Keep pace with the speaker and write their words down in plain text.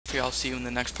I'll see you in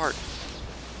the next part.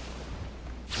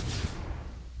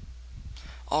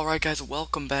 Alright guys,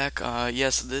 welcome back.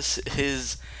 Yes, this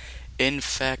is in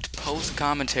fact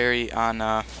post-commentary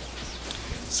on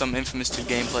some Infamous 2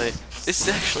 gameplay. This is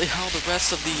actually how the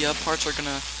rest of the parts are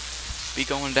gonna be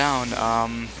going down.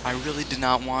 I really did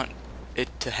not want it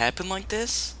to happen like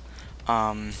this.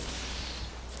 I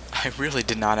really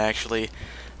did not actually.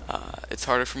 It's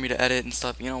harder for me to edit and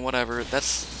stuff, you know, whatever.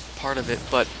 That's part of it,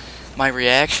 but my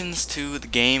reactions to the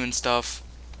game and stuff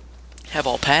have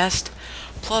all passed.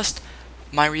 Plus,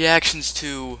 my reactions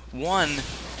to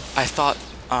I thought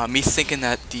me thinking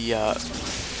that the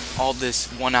all this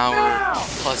 1 hour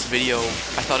plus video,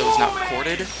 I thought it was not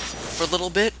recorded for a little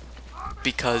bit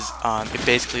because it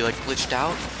basically like glitched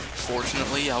out.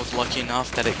 Fortunately, I was lucky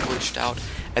enough that it glitched out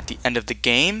at the end of the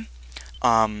game.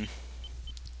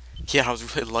 Yeah, I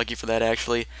was really lucky for that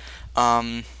actually.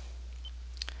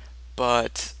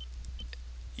 But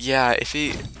yeah, if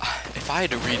I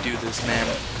had to redo this, man,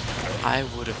 I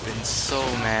would have been so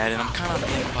mad. And I'm kind of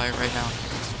being quiet right now.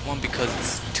 One, because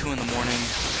it's 2 in the morning,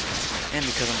 and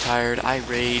because I'm tired. I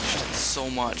raged so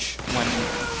much when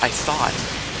I thought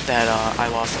that I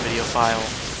lost the video file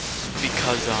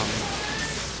because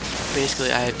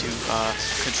basically I had to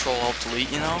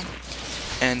Control-Alt-Delete, you know.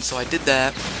 And so I did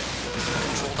that,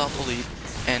 Control-Alt-Delete,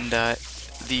 and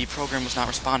the program was not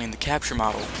responding, the capture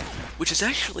model, which has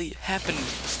actually happened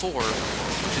before,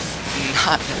 which is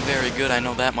not very good, I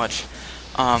know that much.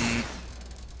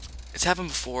 It's happened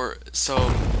before,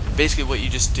 so basically what you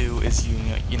just do is you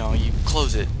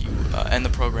close it, you end the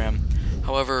program.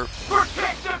 However,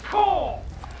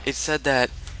 it said that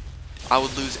I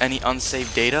would lose any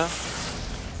unsaved data,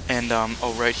 and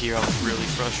oh, right here I was really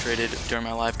frustrated during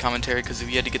my live commentary because you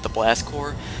had to get the blast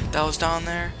core that was down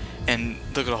there, and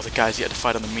look at all the guys you had to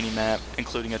fight on the mini-map,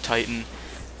 including a Titan.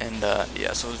 And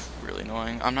yeah, so it was really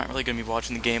annoying. I'm not really going to be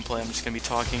watching the gameplay, I'm just going to be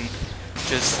talking,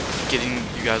 just getting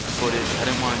you guys the footage. I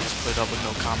didn't want to just put it up with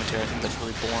no commentary, I think that's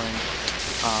really boring.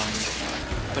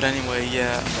 But anyway,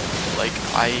 yeah, like,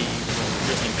 I was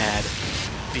really mad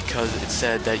because it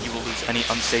said that you will lose any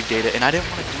unsaved data, and I didn't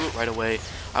want to do it right away.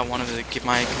 I wanted to give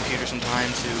my computer some time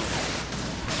to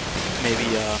maybe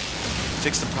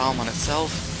fix the problem on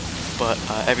itself, but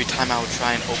every time I would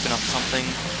try and open up something,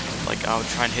 like I would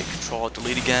try and hit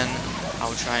Control-Delete again, I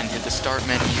would try and hit the start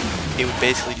menu, it would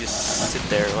basically just sit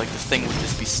there, like the thing would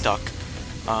just be stuck.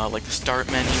 Like the start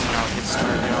menu, when I would hit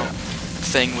start, you know, the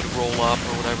thing would roll up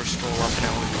or whatever, scroll up, and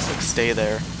it would just like stay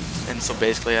there. And so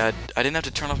basically I didn't have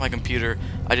to turn off my computer,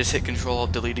 I just hit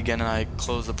Control-Delete again and I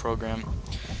closed the program.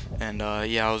 And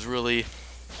yeah, I was really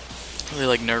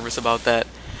like nervous about that,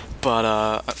 but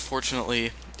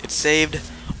unfortunately it saved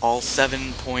all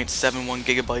 7.71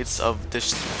 gigabytes of the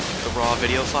raw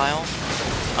video file.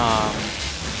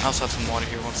 I also have some water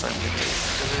here once I get to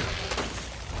it.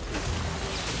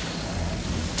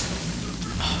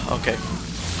 Okay,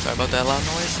 sorry about that loud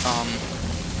noise.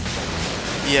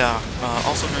 Yeah,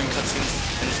 also during cutscenes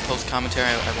in this post-commentary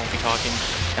I won't be talking,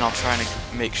 and I'll try to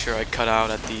make sure I cut out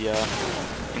at the,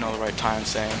 the right time,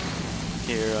 saying,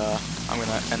 here, I'm going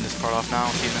to end this part off now,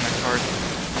 see you in the next part.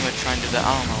 I'm going to try and do that.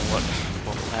 I don't know what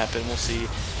will happen, we'll see.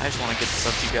 I just want to get this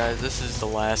up to you guys. This is the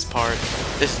last part.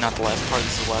 This is not the last part,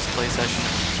 this is the last play session.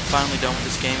 Finally done with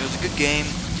this game. It was a good game,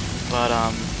 but,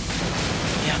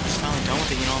 yeah, I'm just finally done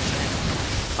with it, you know what I'm saying?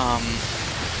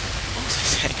 What was I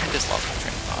saying? I just lost my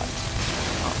train of thought.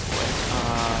 Oh boy.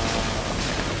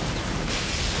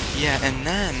 Yeah, and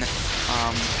then,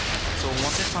 so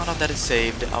once I found out that it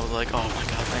saved, I was like, oh my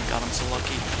god, thank god, I'm so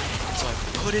lucky. And so I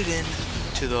put it in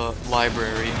to the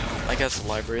library. I guess the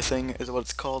library thing is what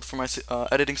it's called for my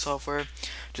editing software,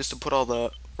 just to put all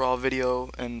the raw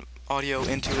video and audio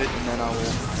into it, and then I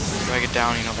will drag it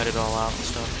down, edit it all out and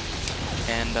stuff.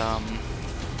 And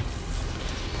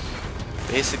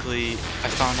basically I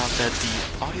found out that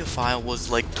the audio file was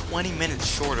like 20 minutes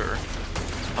shorter,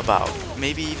 about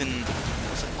maybe even,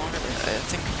 was it longer than, I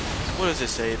think, what does it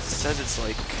say? It says it's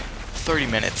like 30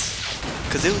 minutes,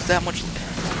 because it was that much.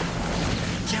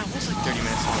 Yeah, it was like 30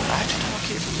 minutes longer. I actually don't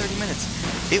okay for 30 minutes.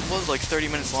 It was like 30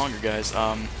 minutes longer, guys.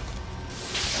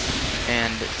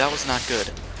 And that was not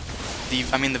good. The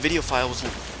video file was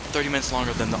 30 minutes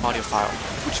longer than the audio file,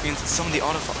 which means that some of the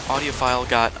audio file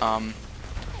got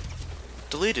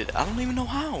deleted. I don't even know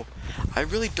how. I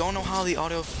really don't know how the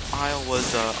audio file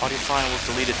was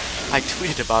deleted. I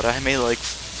tweeted about it. I made like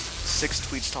 6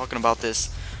 tweets talking about this.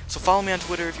 So follow me on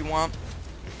Twitter if you want.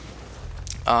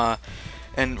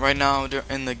 And right now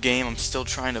in the game, I'm still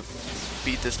trying to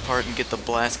beat this part and get the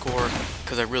blast core,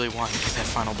 because I really want to get that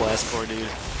final blast core, dude.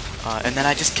 And then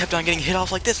I just kept on getting hit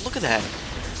off like this. Look at that.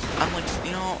 I'm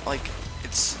like, like,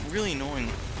 it's really annoying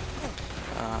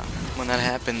when that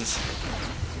happens.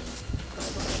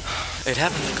 It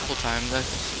happened a couple times.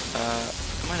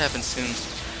 It might happen soon.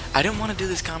 I didn't want to do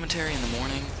this commentary in the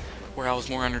morning where I was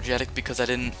more energetic because I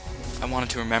wanted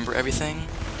to remember everything.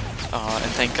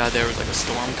 And thank God there was like a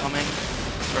storm coming,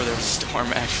 or there was a storm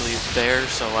actually there,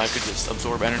 so I could just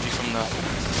absorb energy from the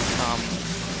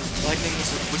lightning,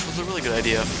 which was a really good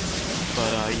idea.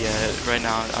 But yeah, right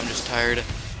now I'm just tired.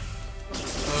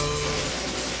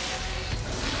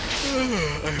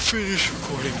 I finished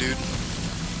recording, dude.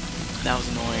 That was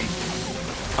annoying.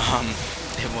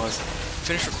 It was.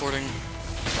 Finished recording,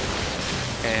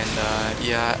 and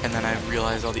yeah, and then I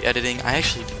realized all the editing. I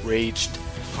actually raged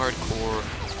hardcore.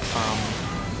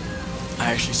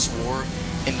 I actually swore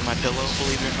into my pillow,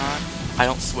 believe it or not. I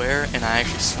don't swear, and I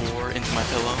actually swore into my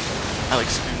pillow. I like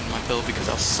screamed into my pillow because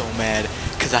I was so mad,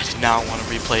 because I did not want to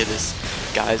replay this.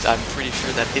 Guys, I'm pretty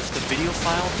sure that if the video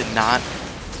file did not,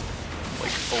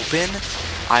 like, open,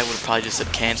 I would have probably just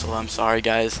said cancel. I'm sorry,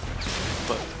 guys.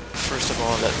 But first of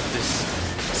all, that this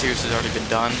series has already been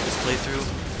done, this playthrough,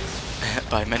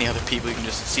 by many other people. You can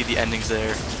just see the endings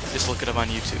there. Just look it up on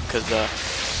YouTube, because,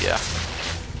 yeah.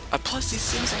 Plus, these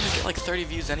things only get like 30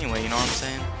 views anyway, you know what I'm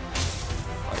saying?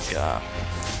 Like,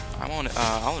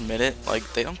 I'll admit it,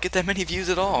 like, they don't get that many views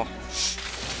at all.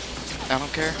 I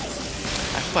don't care.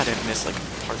 I hope I didn't miss, like, a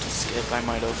part to skip. I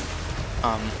might have.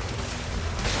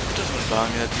 It doesn't really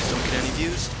bother me that these don't get any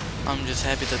views. I'm just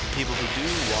happy that the people who do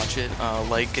watch it,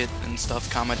 like it and stuff,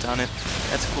 comment on it.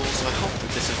 That's cool, so I hope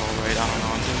that this is alright. I don't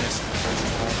know, I'm doing this in the first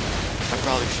time. I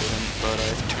probably shouldn't, but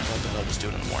if it turns out that I'll just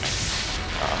do it in the morning.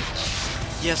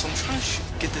 Yeah, so I'm trying to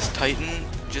get this Titan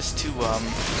just to,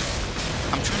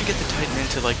 I'm trying to get the Titan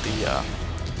into, like, the,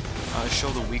 show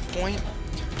the weak point,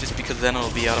 just because then it'll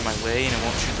be out of my way and it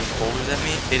won't shoot those boulders at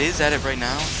me. It is at it right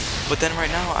now, but then right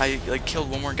now I, like, killed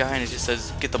one more guy and it just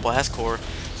says, get the blast core,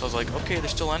 so I was like, okay, there's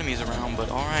still enemies around,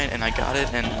 but alright, and I got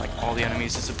it, and, like, all the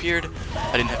enemies disappeared.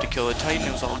 I didn't have to kill the Titan,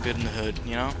 it was all good in the hood,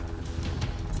 you know?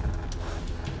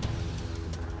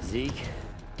 Zeke,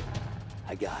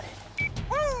 I got it.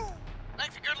 Woo!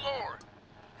 Thank the good Lord.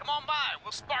 Come on by,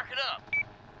 we'll spark it up.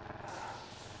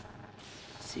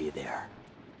 See you there.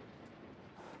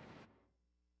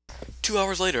 2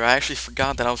 hours later, I actually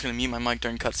forgot that I was going to mute my mic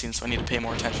during cutscenes, so I need to pay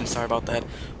more attention. Sorry about that.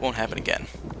 Won't happen again.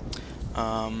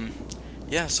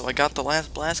 Yeah, so I got the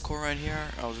last blast core right here.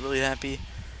 I was really happy.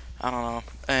 I don't know.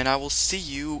 And I will see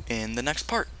you in the next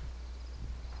part.